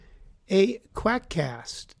A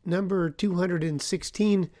Quackcast, number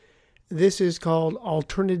 216. This is called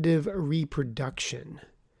Alternative Reproduction.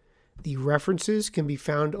 The references can be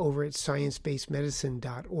found over at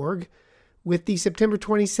sciencebasedmedicine.org with the September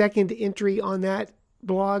 22nd entry on that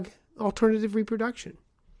blog, Alternative Reproduction.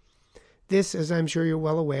 This, as I'm sure you're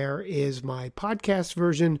well aware, is my podcast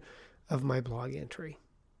version of my blog entry.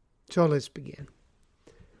 So let's begin.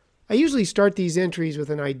 I usually start these entries with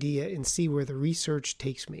an idea and see where the research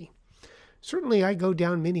takes me. Certainly, I go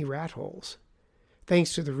down many rat holes.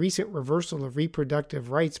 Thanks to the recent reversal of reproductive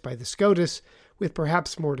rights by the SCOTUS, with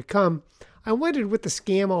perhaps more to come, I wondered what the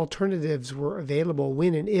scam alternatives were available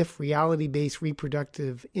when and if reality-based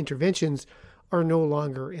reproductive interventions are no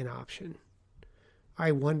longer an option.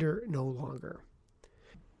 I wonder no longer.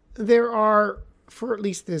 There are, for at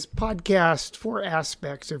least this podcast, 4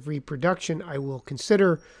 aspects of reproduction I will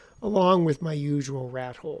consider, along with my usual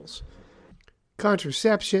rat holes: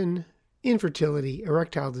 contraception, infertility,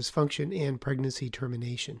 erectile dysfunction, and pregnancy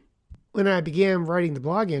termination. When I began writing the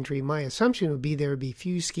blog entry, my assumption would be there would be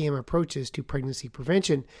few scam approaches to pregnancy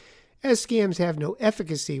prevention, as scams have no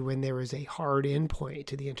efficacy when there is a hard endpoint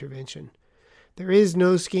to the intervention. There is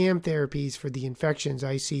no scam therapies for the infections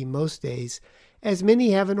I see most days, as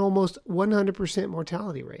many have an almost 100%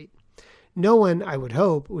 mortality rate. No one, I would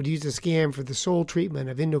hope, would use a scam for the sole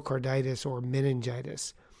treatment of endocarditis or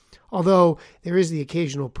meningitis. Although there is the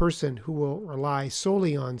occasional person who will rely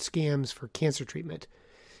solely on scams for cancer treatment.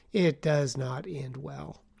 It does not end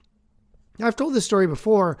well. I've told this story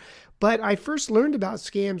before, but I first learned about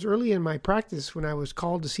scams early in my practice when I was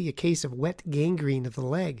called to see a case of wet gangrene of the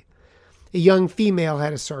leg. A young female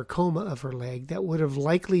had a sarcoma of her leg that would have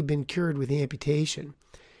likely been cured with amputation.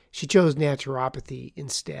 She chose naturopathy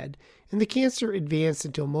instead, and the cancer advanced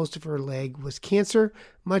until most of her leg was cancer,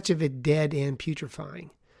 much of it dead and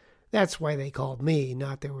putrefying. That's why they called me,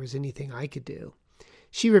 not there was anything I could do.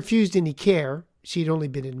 She refused any care. She had only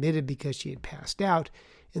been admitted because she had passed out,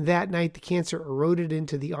 and that night the cancer eroded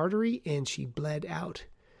into the artery and she bled out.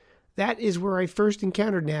 That is where I first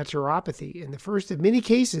encountered naturopathy, and the first of many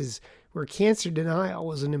cases where cancer denial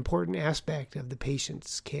was an important aspect of the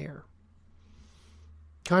patient's care.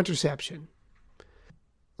 Contraception.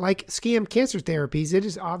 Like scam cancer therapies, it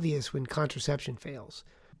is obvious when contraception fails.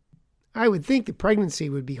 I would think that pregnancy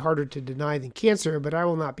would be harder to deny than cancer, but I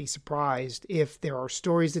will not be surprised if there are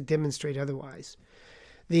stories that demonstrate otherwise.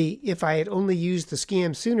 The "if I had only used the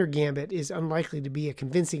scam sooner" gambit is unlikely to be a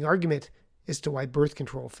convincing argument as to why birth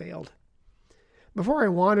control failed. Before I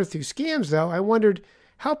wander through scams, though, I wondered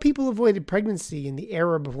how people avoided pregnancy in the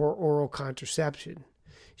era before oral contraception.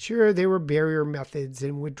 Sure, there were barrier methods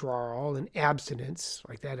and withdrawal and abstinence,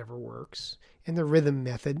 like that ever works, and the rhythm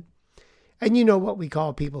method. And you know what we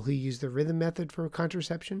call people who use the rhythm method for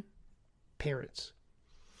contraception? Parents.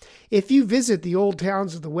 If you visit the old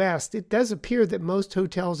towns of the West, it does appear that most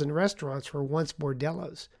hotels and restaurants were once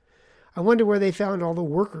bordellos. I wonder where they found all the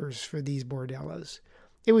workers for these bordellos.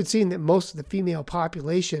 It would seem that most of the female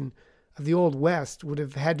population of the Old West would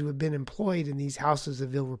have had to have been employed in these houses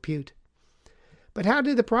of ill repute. But how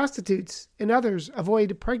did the prostitutes and others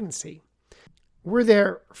avoid pregnancy? Were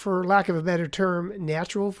there, for lack of a better term,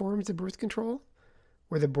 natural forms of birth control?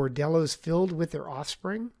 Were the bordellos filled with their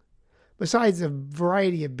offspring? Besides a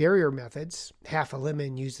variety of barrier methods, half a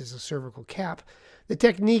lemon used as a cervical cap, the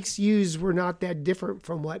techniques used were not that different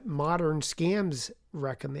from what modern scams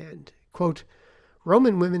recommend. Quote,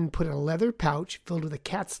 Roman women put a leather pouch filled with a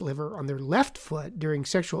cat's liver on their left foot during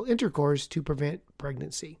sexual intercourse to prevent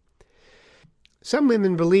pregnancy. Some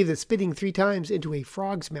women believed that spitting 3 times into a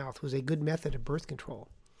frog's mouth was a good method of birth control.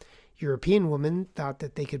 European women thought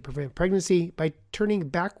that they could prevent pregnancy by turning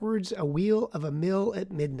backwards a wheel of a mill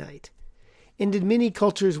at midnight. And in many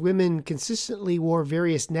cultures, women consistently wore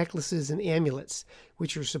various necklaces and amulets,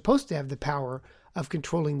 which were supposed to have the power of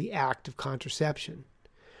controlling the act of contraception.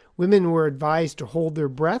 Women were advised to hold their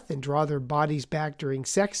breath and draw their bodies back during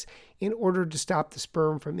sex in order to stop the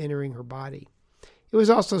sperm from entering her body. It was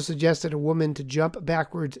also suggested a woman to jump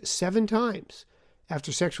backwards 7 times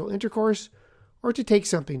after sexual intercourse or to take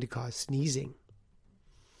something to cause sneezing.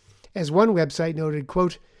 As one website noted,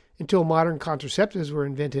 quote, until modern contraceptives were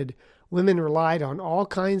invented, women relied on all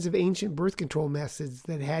kinds of ancient birth control methods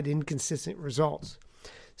that had inconsistent results.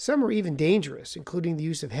 Some were even dangerous, including the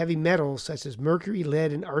use of heavy metals such as mercury,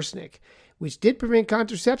 lead, and arsenic, which did prevent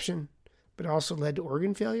contraception, but also led to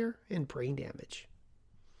organ failure and brain damage.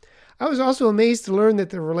 I was also amazed to learn that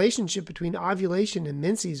the relationship between ovulation and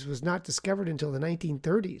menses was not discovered until the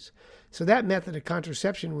 1930s, so that method of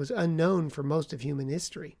contraception was unknown for most of human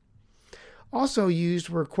history. Also used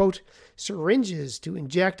were, quote, syringes to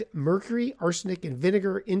inject mercury, arsenic, and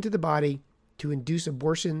vinegar into the body to induce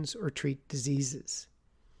abortions or treat diseases.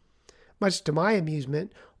 Much to my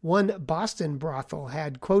amusement, one Boston brothel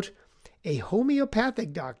had, quote, a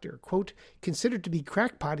homeopathic doctor, quote, considered to be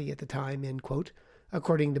crackpotty at the time, end quote,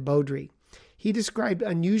 according to Beaudry. He described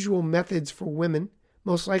unusual methods for women,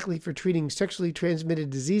 most likely for treating sexually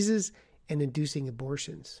transmitted diseases and inducing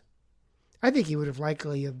abortions. I think he would have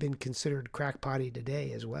likely have been considered crackpotty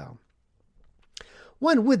today as well.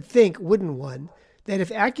 One would think, wouldn't one, that if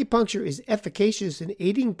acupuncture is efficacious in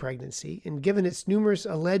aiding pregnancy, and given its numerous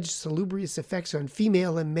alleged salubrious effects on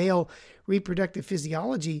female and male reproductive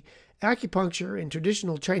physiology, acupuncture and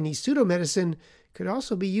traditional Chinese pseudomedicine could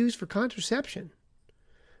also be used for contraception.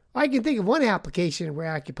 I can think of one application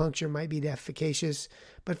where acupuncture might be efficacious,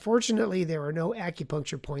 but fortunately there are no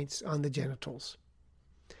acupuncture points on the genitals.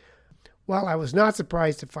 While I was not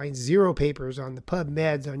surprised to find 0 papers on the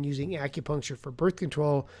PubMeds on using acupuncture for birth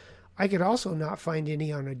control, I could also not find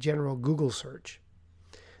any on a general Google search.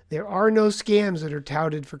 There are no scams that are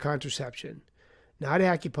touted for contraception. Not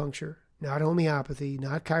acupuncture, not homeopathy,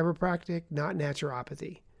 not chiropractic, not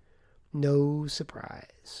naturopathy. No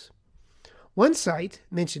surprise. One site,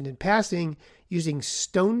 mentioned in passing, using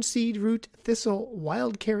stone seed root, thistle,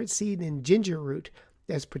 wild carrot seed, and ginger root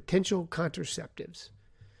as potential contraceptives.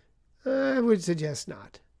 I would suggest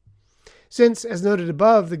not. Since, as noted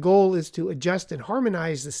above, the goal is to adjust and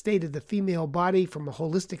harmonize the state of the female body from a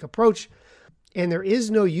holistic approach, and there is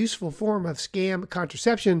no useful form of scam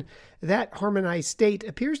contraception, that harmonized state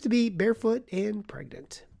appears to be barefoot and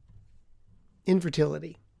pregnant.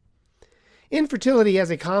 Infertility. Infertility has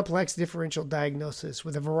a complex differential diagnosis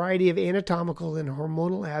with a variety of anatomical and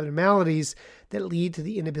hormonal abnormalities that lead to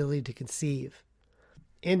the inability to conceive.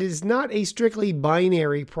 And it is not a strictly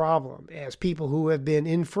binary problem, as people who have been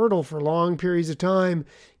infertile for long periods of time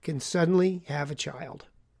can suddenly have a child.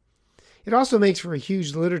 It also makes for a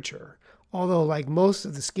huge literature, although like most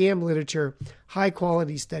of the scam literature,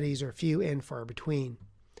 high-quality studies are few and far between.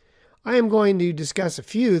 I am going to discuss a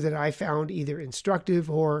few that I found either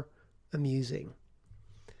instructive or amusing.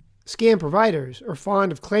 Scam providers are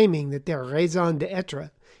fond of claiming that their raison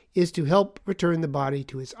d'etre is to help return the body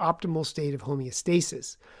to its optimal state of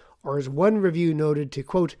homeostasis, or as one review noted, to,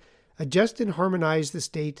 quote, adjust and harmonize the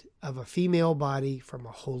state of a female body from a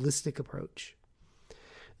holistic approach.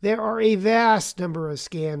 There are a vast number of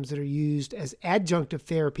scams that are used as adjunctive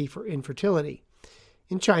therapy for infertility.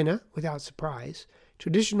 In China, without surprise,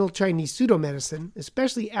 traditional Chinese pseudomedicine,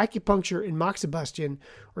 especially acupuncture and moxibustion,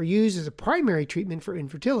 are used as a primary treatment for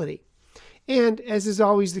infertility. And, as is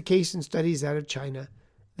always the case in studies out of China,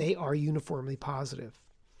 they are uniformly positive.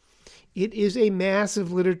 It is a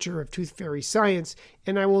massive literature of tooth fairy science,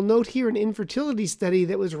 and I will note here an infertility study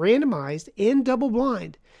that was randomized and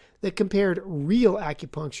double-blind that compared real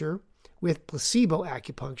acupuncture with placebo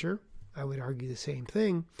acupuncture, I would argue the same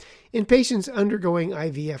thing, in patients undergoing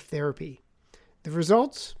IVF therapy. The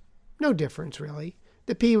results? No difference, really.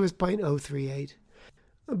 The P was 0.038.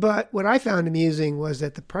 But what I found amusing was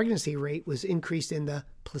that the pregnancy rate was increased in the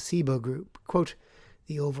placebo group. Quote,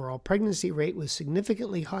 the overall pregnancy rate was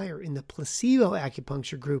significantly higher in the placebo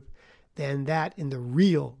acupuncture group than that in the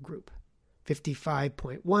real group,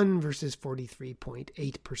 55.1 versus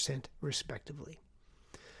 43.8% respectively.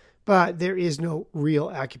 But there is no real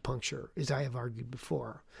acupuncture, as I have argued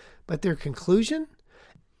before. But their conclusion?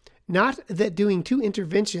 Not that doing 2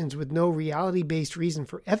 interventions with no reality-based reason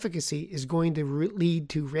for efficacy is going to lead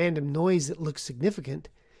to random noise that looks significant.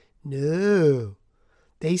 No.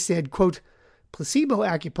 They said, quote, placebo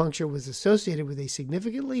acupuncture was associated with a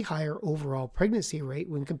significantly higher overall pregnancy rate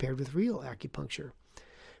when compared with real acupuncture.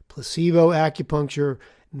 Placebo acupuncture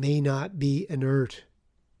may not be inert.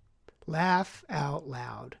 Laugh out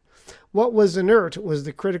loud. What was inert was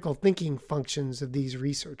the critical thinking functions of these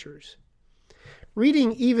researchers.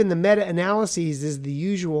 Reading even the meta-analyses is the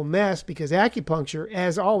usual mess because acupuncture,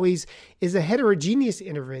 as always, is a heterogeneous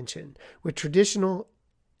intervention, with traditional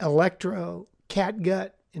electro,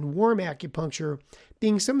 catgut, and warm acupuncture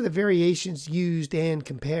being some of the variations used and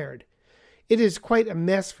compared. It is quite a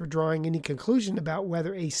mess for drawing any conclusion about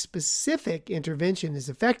whether a specific intervention is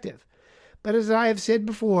effective. But as I have said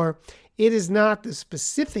before, it is not the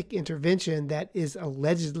specific intervention that is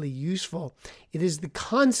allegedly useful. It is the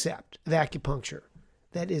concept of acupuncture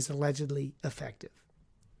that is allegedly effective.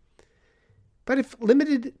 But if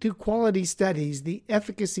limited to quality studies, the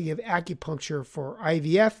efficacy of acupuncture for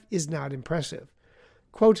IVF is not impressive.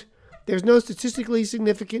 Quote, there's no statistically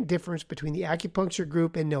significant difference between the acupuncture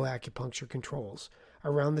group and no acupuncture controls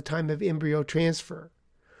around the time of embryo transfer,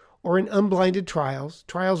 or in unblinded trials,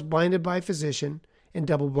 trials blinded by physician, and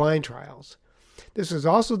double-blind trials. This was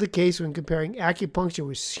also the case when comparing acupuncture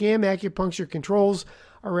with sham acupuncture controls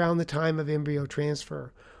around the time of embryo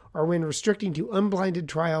transfer, or when restricting to unblinded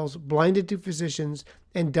trials blinded to physicians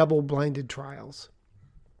and double-blinded trials.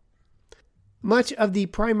 Much of the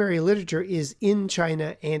primary literature is in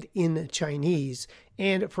China and in Chinese,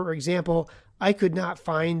 and for example, I could not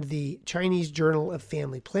find the Chinese Journal of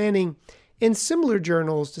Family Planning and similar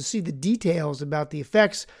journals to see the details about the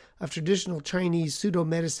effects of traditional Chinese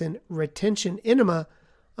pseudomedicine retention enema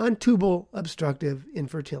on tubal obstructive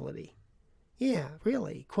infertility. Yeah,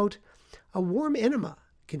 really. Quote, a warm enema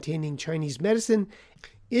containing Chinese medicine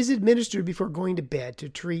is administered before going to bed to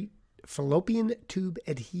treat fallopian tube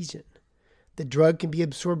adhesion. The drug can be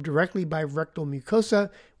absorbed directly by rectal mucosa,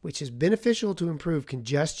 which is beneficial to improve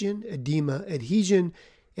congestion, edema, adhesion,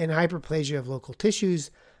 and hyperplasia of local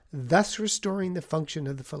tissues, thus restoring the function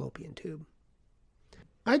of the fallopian tube.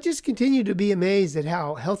 I just continue to be amazed at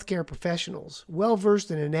how healthcare professionals,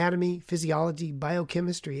 well-versed in anatomy, physiology,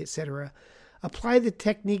 biochemistry, etc., apply the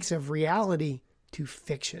techniques of reality to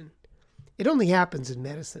fiction. It only happens in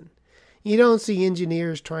medicine. You don't see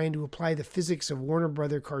engineers trying to apply the physics of Warner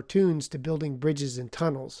Brother cartoons to building bridges and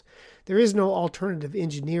tunnels. There is no alternative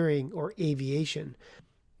engineering or aviation.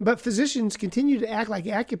 But physicians continue to act like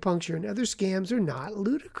acupuncture and other scams are not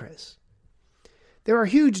ludicrous. There are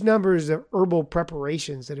huge numbers of herbal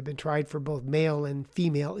preparations that have been tried for both male and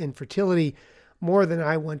female infertility, more than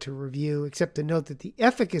I want to review, except to note that the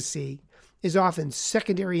efficacy is often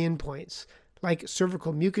secondary endpoints, like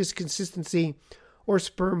cervical mucus consistency or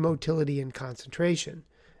sperm motility and concentration,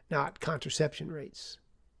 not contraception rates.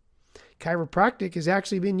 Chiropractic has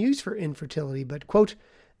actually been used for infertility, but, quote,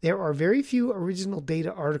 there are very few original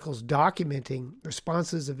data articles documenting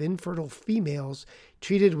responses of infertile females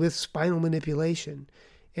treated with spinal manipulation,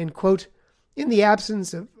 and, quote, in the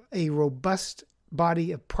absence of a robust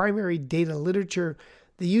body of primary data literature,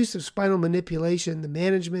 the use of spinal manipulation, the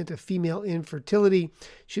management of female infertility,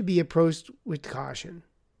 should be approached with caution,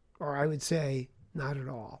 or I would say, not at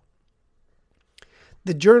all.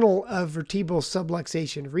 The Journal of Vertebral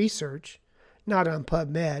Subluxation Research, not on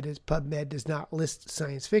PubMed, as PubMed does not list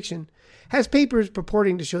science fiction, has papers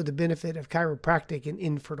purporting to show the benefit of chiropractic in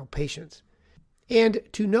infertile patients. And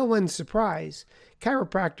to no one's surprise,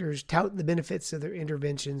 chiropractors tout the benefits of their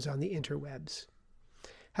interventions on the interwebs.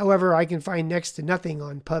 However, I can find next to nothing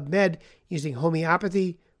on PubMed using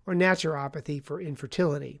homeopathy or naturopathy for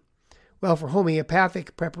infertility. Well, for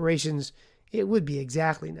homeopathic preparations, it would be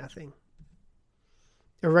exactly nothing.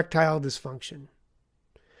 Erectile dysfunction.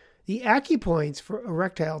 The acupoints for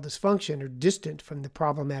erectile dysfunction are distant from the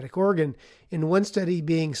problematic organ, in one study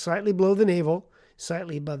being slightly below the navel,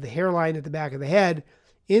 slightly above the hairline at the back of the head,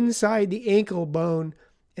 inside the ankle bone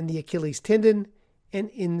and the Achilles tendon, and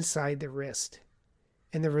inside the wrist.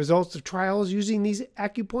 And the results of trials using these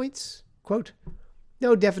acupoints? Quote,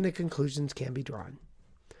 no definite conclusions can be drawn.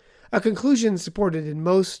 A conclusion supported in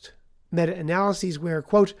most meta-analyses where,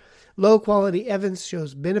 quote, low-quality evidence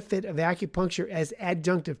shows benefit of acupuncture as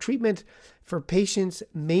adjunctive treatment for patients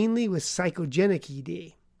mainly with psychogenic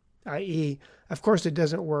ED, i.e., of course it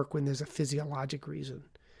doesn't work when there's a physiologic reason.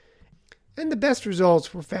 And the best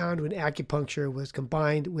results were found when acupuncture was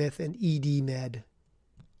combined with an ED med.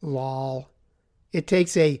 Lol. It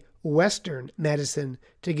takes a Western medicine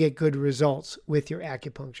to get good results with your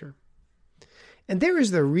acupuncture. And there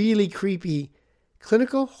is the really creepy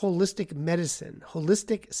clinical holistic medicine,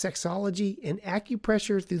 holistic sexology, and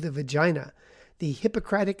acupressure through the vagina, the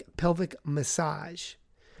Hippocratic pelvic massage.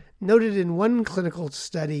 Noted in one clinical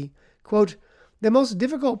study, quote, the most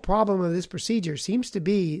difficult problem of this procedure seems to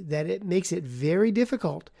be that it makes it very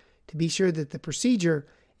difficult to be sure that the procedure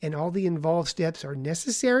and all the involved steps are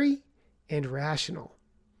necessary and rational.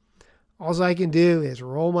 All I can do is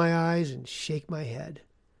roll my eyes and shake my head.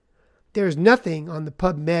 There is nothing on the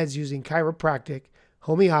PubMeds using chiropractic,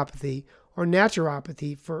 homeopathy, or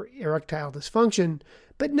naturopathy for erectile dysfunction,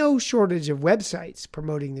 but no shortage of websites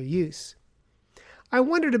promoting their use. I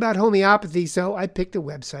wondered about homeopathy, so I picked a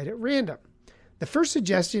website at random. The first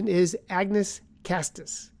suggestion is Agnus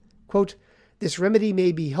Castus. Quote, this remedy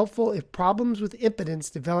may be helpful if problems with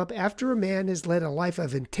impotence develop after a man has led a life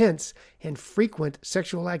of intense and frequent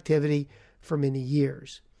sexual activity for many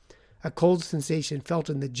years. A cold sensation felt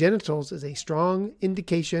in the genitals is a strong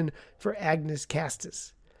indication for Agnus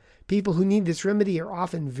Castus. People who need this remedy are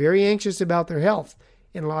often very anxious about their health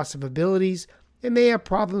and loss of abilities and may have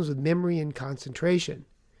problems with memory and concentration.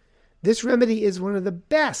 This remedy is one of the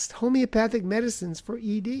best homeopathic medicines for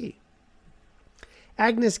ED.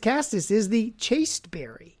 Agnus Castus is the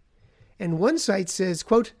chasteberry, and one site says,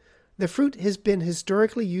 quote, the fruit has been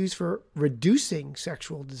historically used for reducing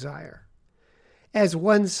sexual desire. As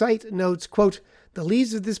one site notes, quote, "The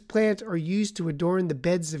leaves of this plant are used to adorn the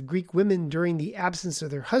beds of Greek women during the absence of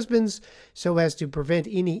their husbands so as to prevent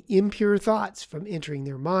any impure thoughts from entering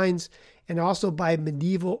their minds, and also by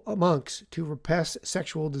medieval monks to repress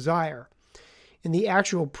sexual desire. In the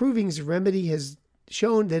actual provings, the remedy has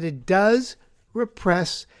shown that it does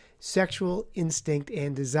repress sexual instinct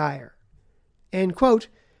and desire." And, quote,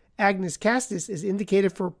 "Agnus castus is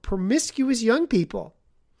indicated for promiscuous young people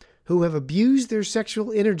who have abused their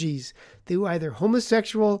sexual energies through either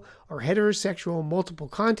homosexual or heterosexual multiple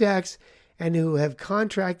contacts and who have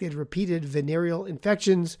contracted repeated venereal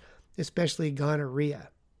infections, especially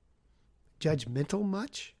gonorrhea." Judgmental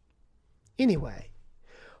much? Anyway,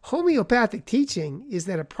 homeopathic teaching is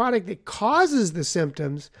that a product that causes the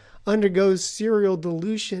symptoms undergoes serial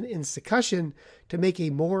dilution and succussion to make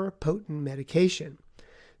a more potent medication.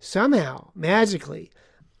 Somehow, magically,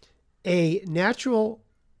 a natural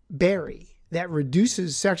berry that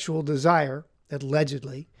reduces sexual desire,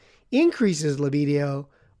 allegedly, increases libido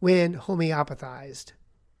when homeopathized.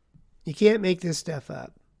 You can't make this stuff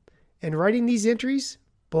up. And writing these entries,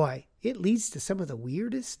 boy, it leads to some of the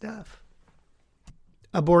weirdest stuff.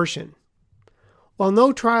 Abortion. While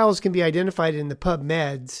no trials can be identified in the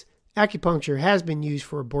PubMeds, acupuncture has been used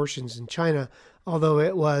for abortions in China, although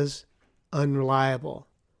it was unreliable.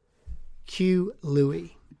 Q.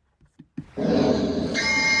 Louis.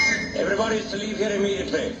 Everybody is to leave here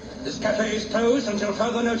immediately. This cafe is closed until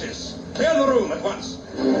further notice. Clear the room at once.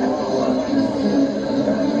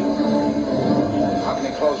 How can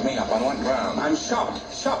they close me up on what ground? I'm shocked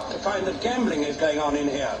to find that gambling is going on in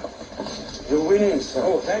here. You're winning, sir.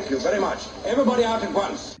 Oh, thank you very much. Everybody out at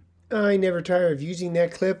once. I never tire of using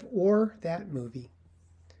that clip or that movie.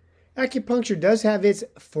 Acupuncture does have its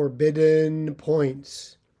forbidden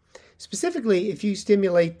points. Specifically, if you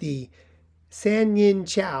stimulate the San Yin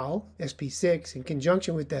Chow, SP6, in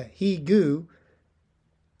conjunction with the He Gu,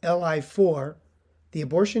 Li4, the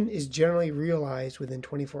abortion is generally realized within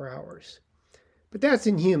 24 hours. But that's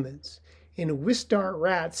in humans. In Wistar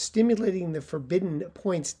rats, stimulating the forbidden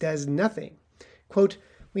points does nothing. Quote,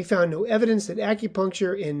 "We found no evidence that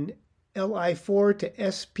acupuncture in Li4 to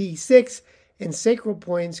SP6 and sacral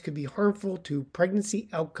points could be harmful to pregnancy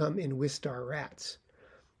outcome in Wistar rats."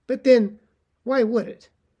 But then, why would it?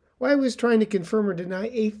 Why was trying to confirm or deny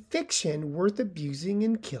a fiction worth abusing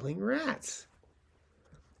and killing rats?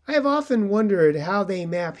 I have often wondered how they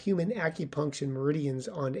map human acupuncture meridians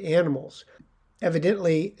onto animals.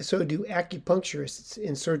 Evidently, so do acupuncturists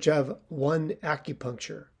in search of one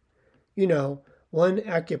acupuncture. You know, one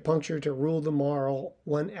acupuncture to rule them all,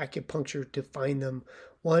 one acupuncture to find them,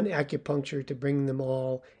 one acupuncture to bring them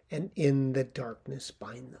all, and in the darkness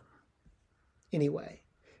bind them. Anyway,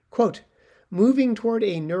 quote, "Moving toward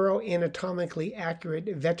a neuroanatomically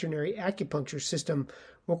accurate veterinary acupuncture system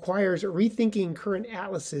requires rethinking current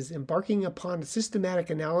atlases, embarking upon a systematic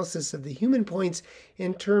analysis of the human points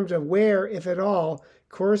in terms of where, if at all,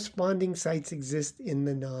 corresponding sites exist in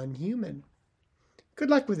the non-human." Good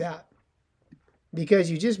luck with that,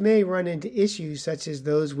 because you just may run into issues such as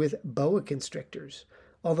those with boa constrictors.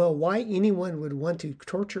 Although why anyone would want to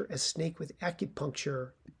torture a snake with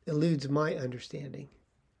acupuncture eludes my understanding.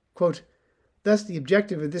 Quote, "Thus, the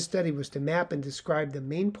objective of this study was to map and describe the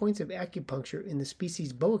main points of acupuncture in the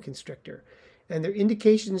species boa constrictor and their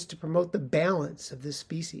indications to promote the balance of this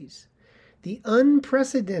species. The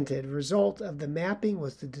unprecedented result of the mapping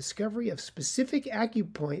was the discovery of specific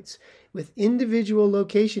acupoints with individual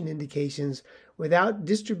location indications without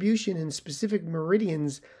distribution in specific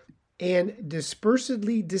meridians and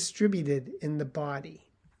dispersedly distributed in the body.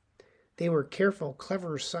 They were careful,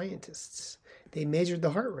 clever scientists. They measured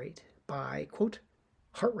the heart rate by, quote,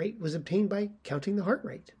 heart rate was obtained by counting the heart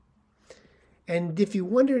rate. And if you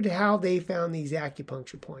wondered how they found these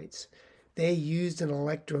acupuncture points, they used an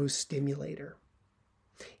electrostimulator.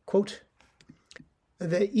 Quote,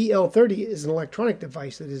 the EL30 is an electronic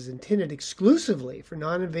device that is intended exclusively for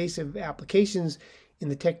non-invasive applications in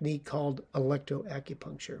the technique called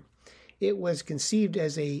electroacupuncture. It was conceived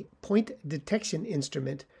as a point detection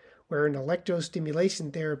instrument where an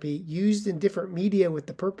electrostimulation therapy used in different media with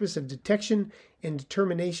the purpose of detection and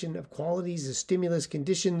determination of qualities of stimulus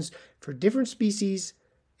conditions for different species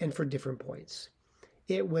and for different points.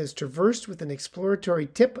 It was traversed with an exploratory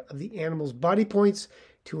tip of the animal's body points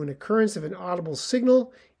to an occurrence of an audible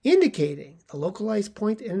signal indicating a localized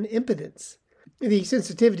point and an impedance. The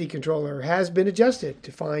sensitivity controller has been adjusted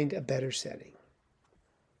to find a better setting.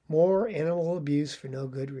 More animal abuse for no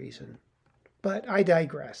good reason. But I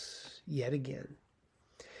digress yet again.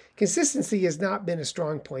 Consistency has not been a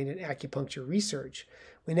strong point in acupuncture research.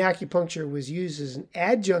 When acupuncture was used as an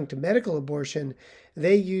adjunct to medical abortion,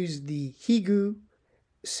 they used the Higu,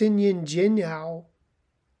 Sinyin Jinyao,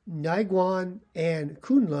 Naiguan, and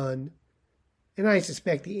Kunlun, and I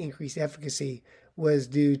suspect the increased efficacy was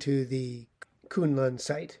due to the Kunlun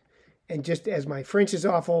site. And just as my French is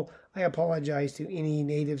awful, I apologize to any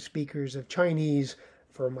native speakers of Chinese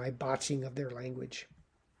for my botching of their language.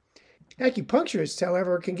 Acupuncturists,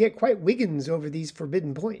 however, can get quite Wiggins over these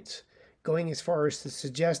forbidden points, going as far as to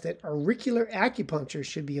suggest that auricular acupuncture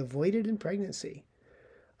should be avoided in pregnancy.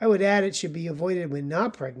 I would add it should be avoided when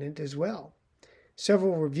not pregnant as well.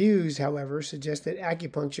 Several reviews, however, suggest that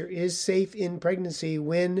acupuncture is safe in pregnancy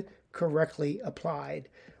when correctly applied,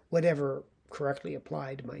 whatever correctly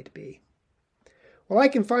applied might be. While I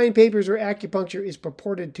can find papers where acupuncture is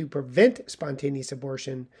purported to prevent spontaneous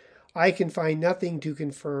abortion, I can find nothing to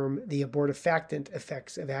confirm the abortifactant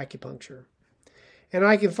effects of acupuncture. And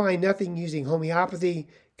I can find nothing using homeopathy,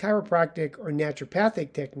 chiropractic, or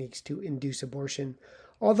naturopathic techniques to induce abortion,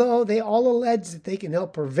 although they all allege that they can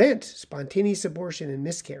help prevent spontaneous abortion and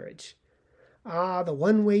miscarriage. Ah, the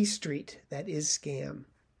one-way street that is scam.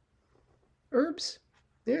 Herbs,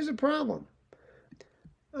 there's a problem.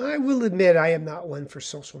 I will admit I am not one for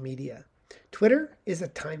social media. Twitter is a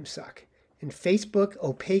time suck, and Facebook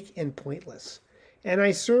opaque and pointless. And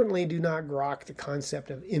I certainly do not grok the concept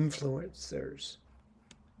of influencers.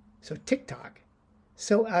 So TikTok,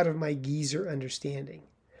 so out of my geezer understanding.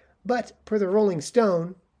 But per the Rolling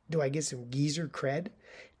Stone, do I get some geezer cred?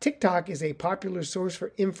 TikTok is a popular source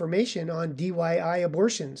for information on DIY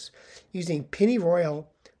abortions using pennyroyal,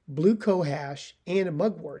 blue cohash, and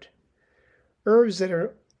mugwort. Herbs that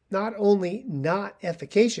are not only not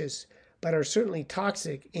efficacious, but are certainly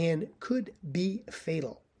toxic and could be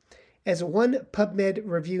fatal. As one PubMed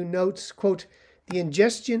review notes, quote, the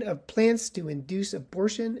ingestion of plants to induce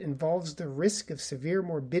abortion involves the risk of severe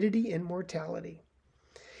morbidity and mortality.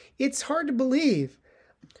 It's hard to believe,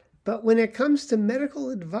 but when it comes to medical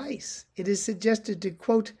advice, it is suggested to,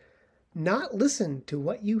 quote, not listen to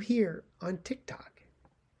what you hear on TikTok.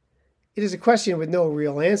 It is a question with no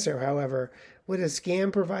real answer, however. Would a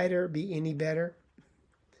scam provider be any better?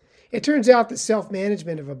 It turns out that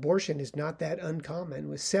self-management of abortion is not that uncommon,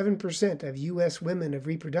 with 7% of U.S. women of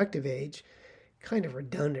reproductive age, kind of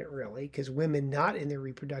redundant really, because women not in their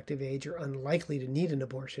reproductive age are unlikely to need an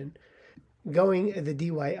abortion, going the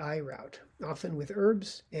DIY route, often with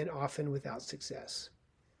herbs and often without success.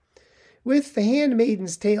 With the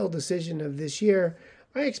Handmaid's Tale decision of this year,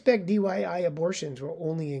 I expect DIY abortions will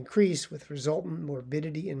only increase with resultant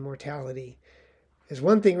morbidity and mortality. As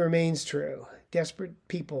one thing remains true, desperate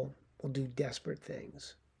people will do desperate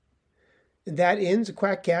things. And that ends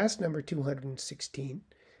Quackcast number 216.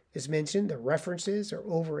 As mentioned, the references are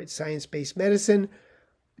over at Science Based Medicine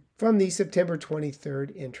from the September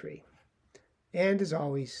 23rd entry. And as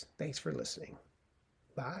always, thanks for listening.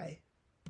 Bye.